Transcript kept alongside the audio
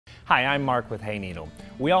Hi, I'm Mark with Hayneedle.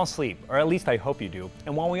 We all sleep, or at least I hope you do,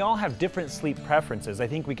 and while we all have different sleep preferences, I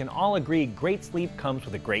think we can all agree great sleep comes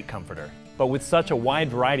with a great comforter. But with such a wide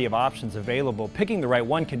variety of options available, picking the right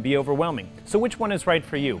one can be overwhelming. So which one is right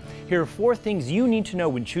for you? Here are 4 things you need to know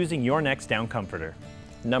when choosing your next down comforter.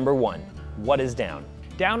 Number 1. What is down?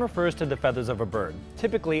 Down refers to the feathers of a bird,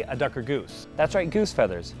 typically a duck or goose. That's right, goose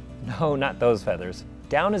feathers. No, not those feathers.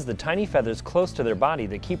 Down is the tiny feathers close to their body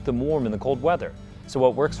that keep them warm in the cold weather. So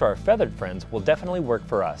what works for our feathered friends will definitely work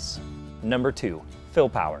for us. Number 2. Fill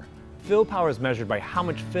power. Fill power is measured by how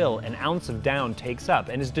much fill an ounce of down takes up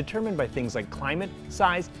and is determined by things like climate,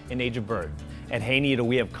 size, and age of bird. At Hayneedle,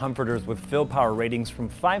 we have comforters with fill power ratings from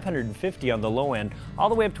 550 on the low end all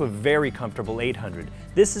the way up to a very comfortable 800.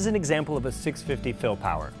 This is an example of a 650 fill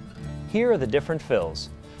power. Here are the different fills.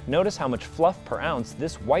 Notice how much fluff per ounce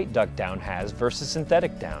this white duck down has versus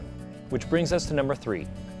synthetic down. Which brings us to number 3,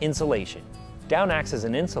 insulation. Down acts as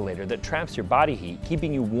an insulator that traps your body heat,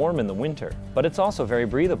 keeping you warm in the winter. But it's also very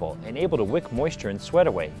breathable and able to wick moisture and sweat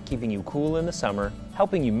away, keeping you cool in the summer,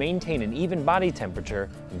 helping you maintain an even body temperature,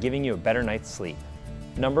 and giving you a better night's sleep.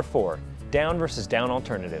 Number 4, down versus down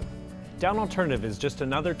alternative. Down alternative is just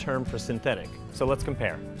another term for synthetic, so let's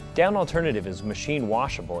compare. Down alternative is machine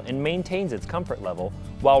washable and maintains its comfort level,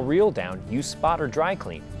 while real down you spot or dry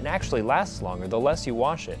clean and actually lasts longer the less you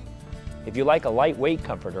wash it. If you like a lightweight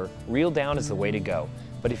comforter, real down is the way to go.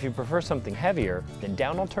 But if you prefer something heavier, then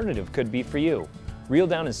down alternative could be for you. Real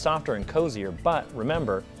down is softer and cozier, but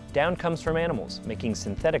remember, down comes from animals, making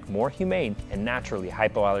synthetic more humane and naturally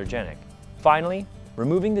hypoallergenic. Finally,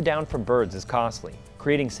 removing the down from birds is costly.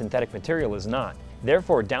 Creating synthetic material is not.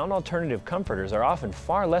 Therefore, down alternative comforters are often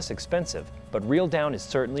far less expensive, but real down is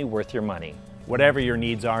certainly worth your money. Whatever your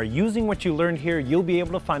needs are, using what you learned here, you'll be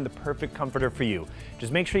able to find the perfect comforter for you.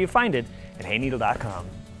 Just make sure you find it at hayneedle.com.